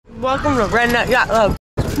Welcome to Redneck Yacht Club.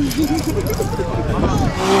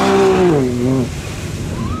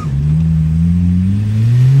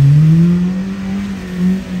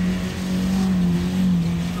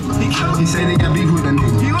 He say they got beef with the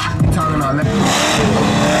nigga. You talking all that.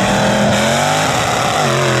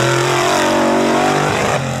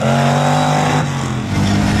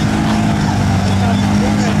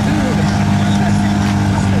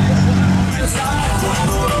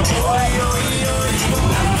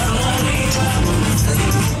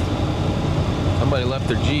 Somebody left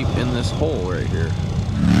their Jeep in this hole right here.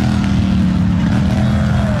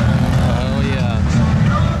 Oh yeah.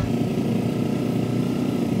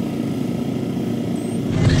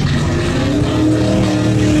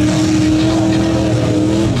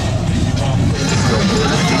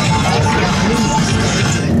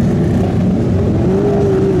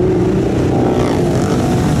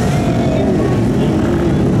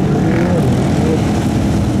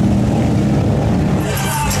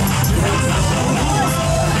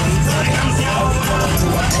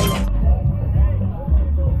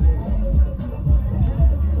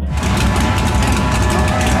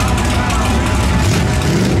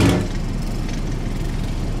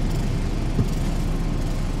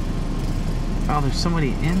 Oh, there's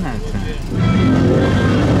somebody in that tent.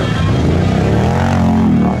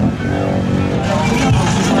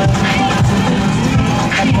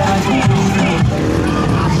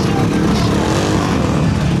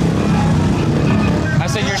 I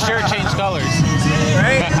said your shirt changed colors.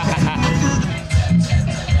 Right?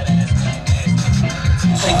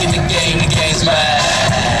 Thinking the game's mine.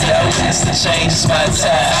 Yo, it's the change, it's my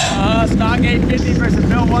time. Stock 850 versus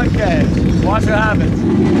no 1K. Watch what happens.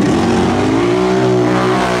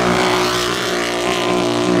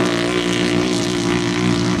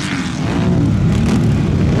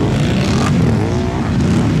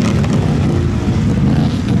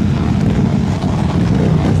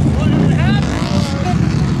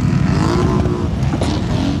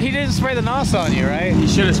 He didn't spray the nos on you, right? You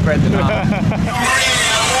should have spread the knob.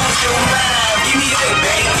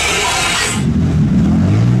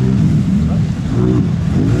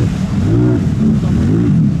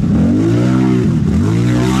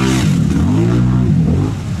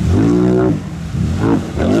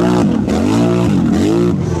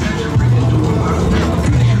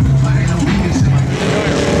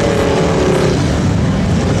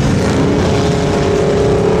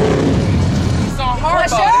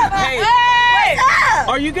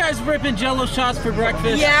 Are you guys ripping Jello shots for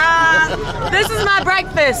breakfast? Yeah. This is my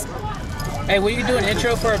breakfast. Hey, will you do an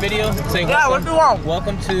intro for our video? Saying Yeah, what do you want?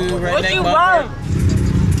 Welcome to Redneck What you Mud Park. want?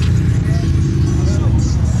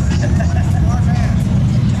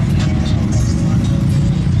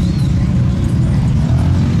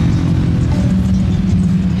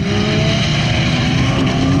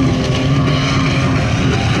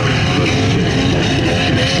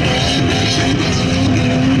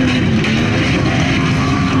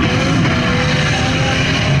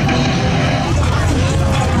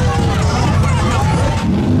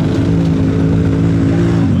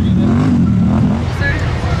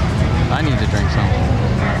 I need to drink something.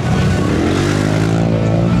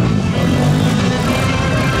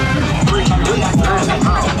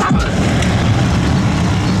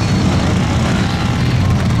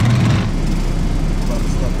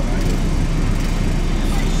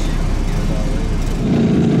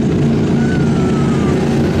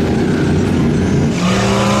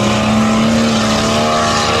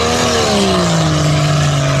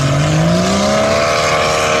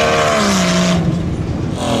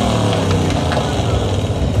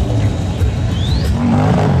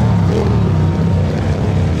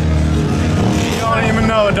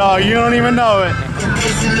 Dog, you don't even know it.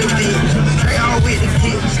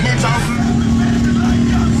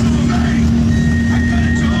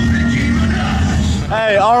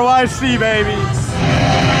 Hey, RYC, baby.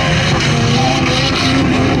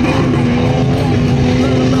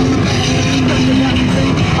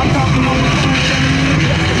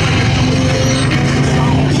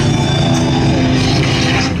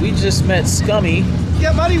 We just met Scummy.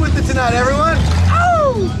 Get money with it tonight, everyone.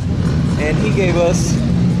 Oh! And he gave us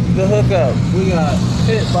the hookup. We got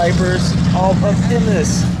pit vipers all up in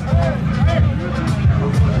this.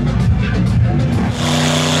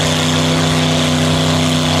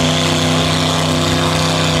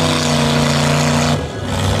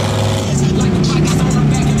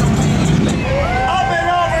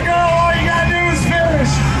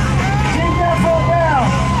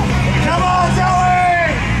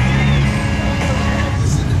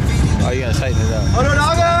 Oh, you gotta tighten it up. Oh, no,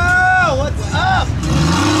 doggo! What's up?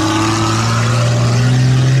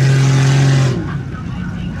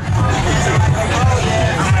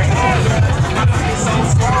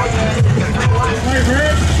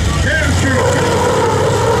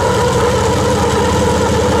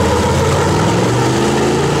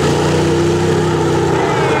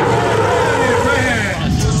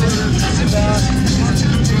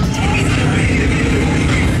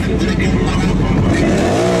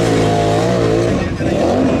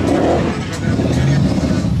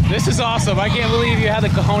 awesome. I can't believe you had the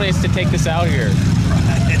cojones to take this out here.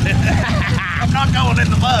 I'm not going in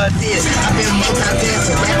the mud. I've been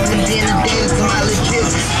multi-dancing, rapping, dinner, dance to my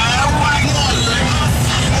legit.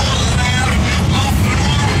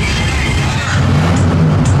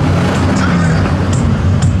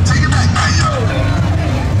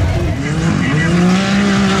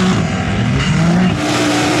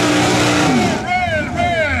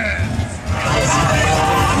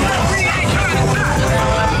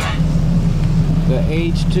 The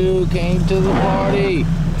H2 came to the party.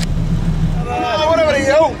 Whatever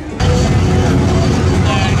you.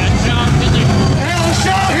 Hell,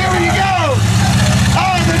 show, here we go.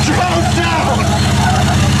 Oh, the drone's down.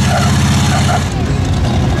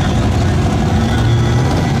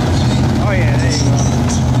 Oh yeah, there you go.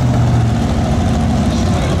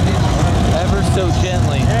 Ever so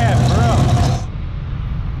gently. Yeah, bro.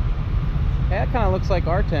 That kind of looks like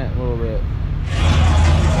our tent a little bit.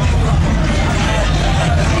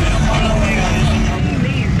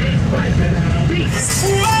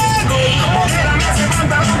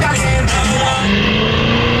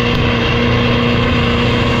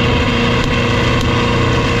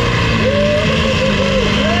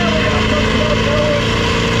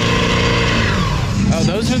 Oh,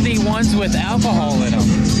 those are the ones with alcohol in them.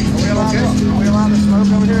 Are we allowed to smoke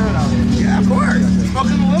over here or no? Yeah, of course.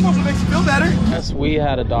 Smoking the limos makes you feel better. Yes, we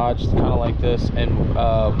had a Dodge kind of like this, and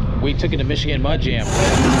we took it to Michigan Mud Jam.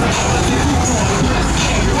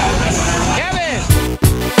 Kevin!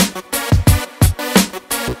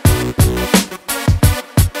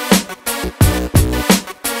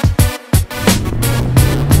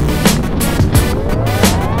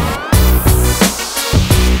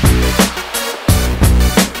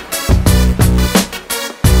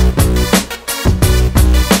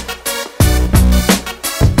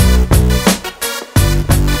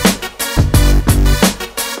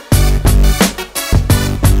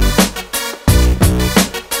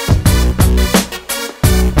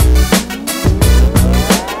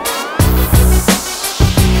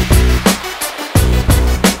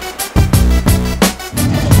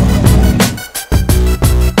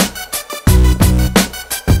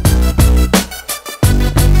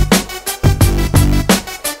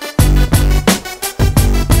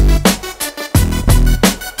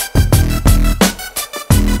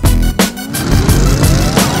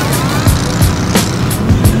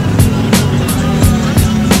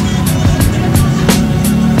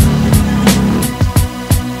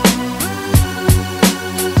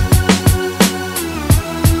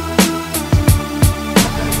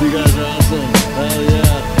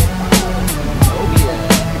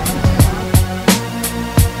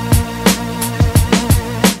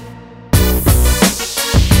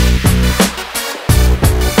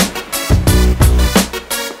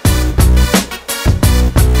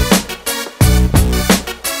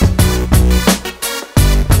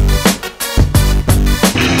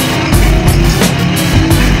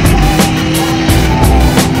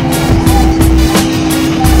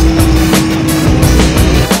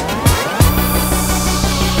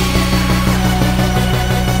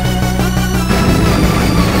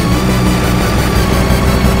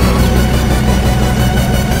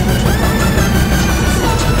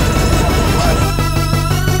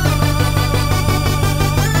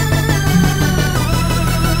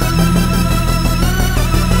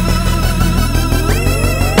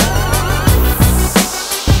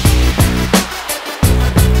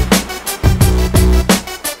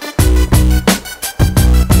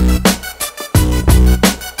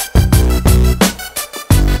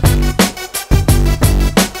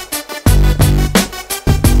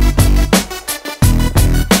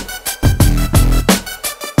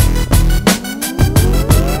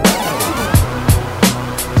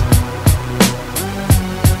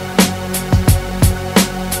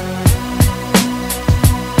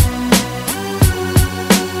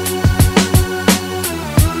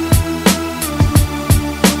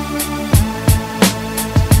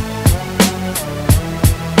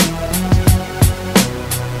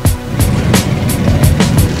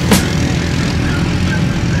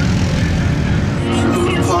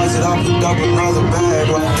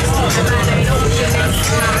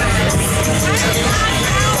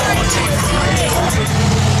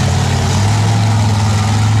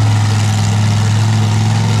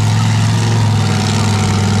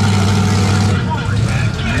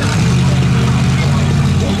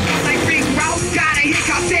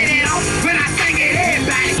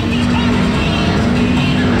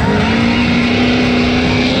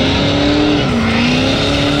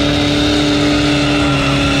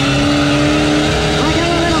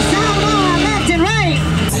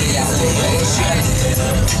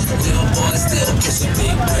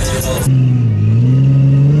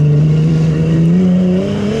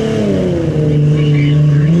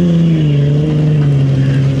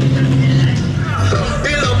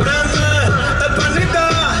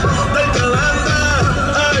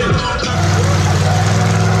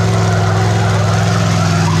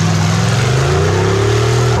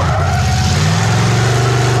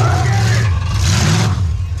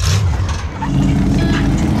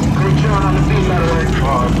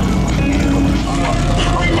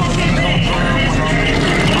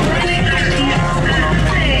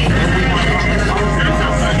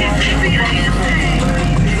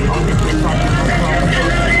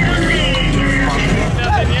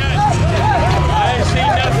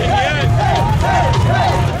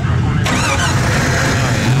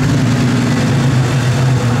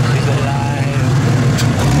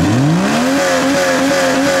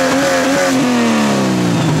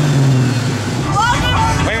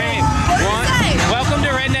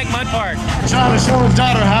 his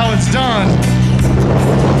daughter how it's done.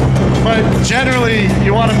 But generally,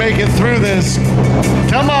 you want to make it through this.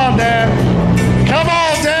 Come on, Dad. Come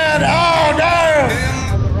on, Dad. Oh, no.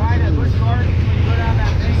 On the right at Busch Gardens, when you go down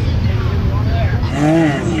that thing,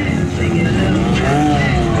 and you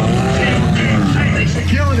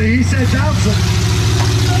Killing it. He said Johnson.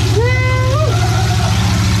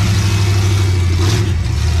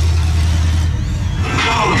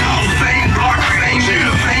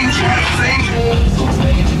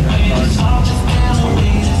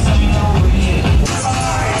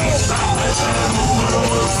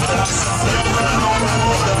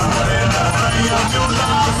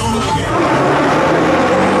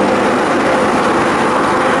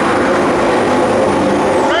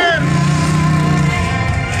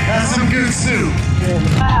 That's some good soup.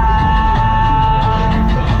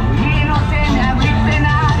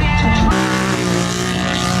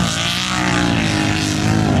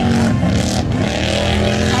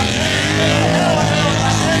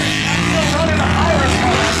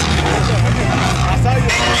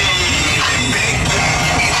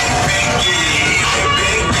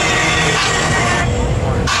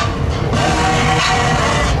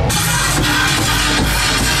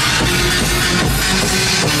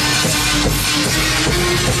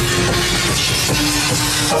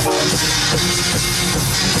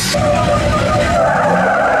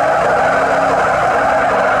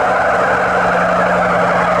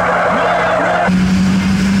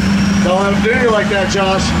 Don't let him do you like that,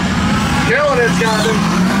 Josh. Killing it, Scotty.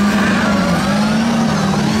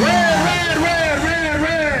 Red.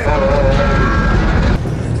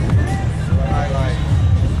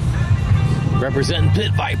 Representing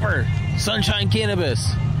Pit Viper, Sunshine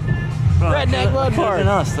Cannabis, Redneck Mud Park.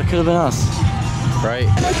 That could have been us. Right.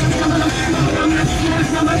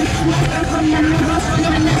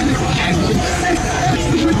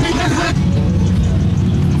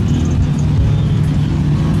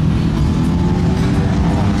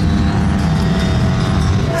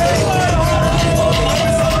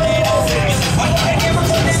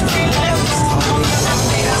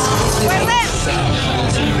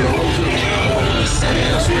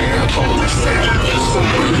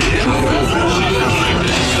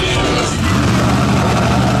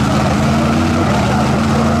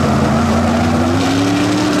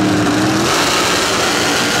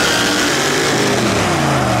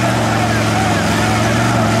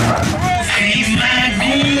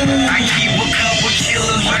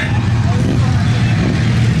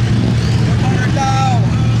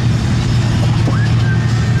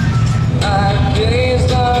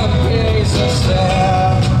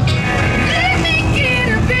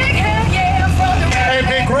 Hey,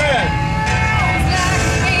 Big Red.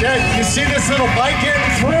 Yeah, you see this little bike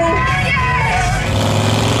getting through?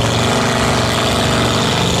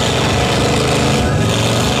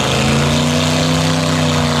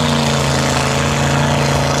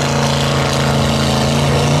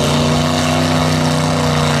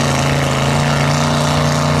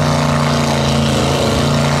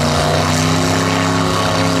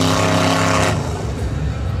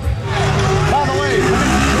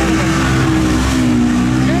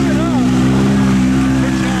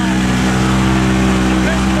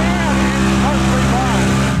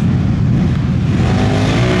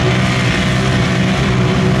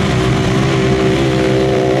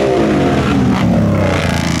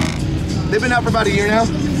 They've been out for about a year now.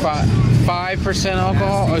 5%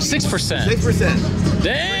 alcohol or 6%. 6%.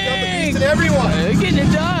 Dang! To everyone. They're getting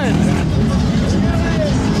it done.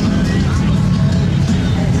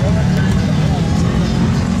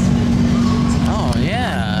 Oh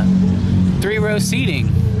yeah, 3-row seating.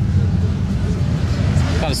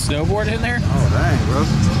 Got a snowboard in there. Oh dang, bro.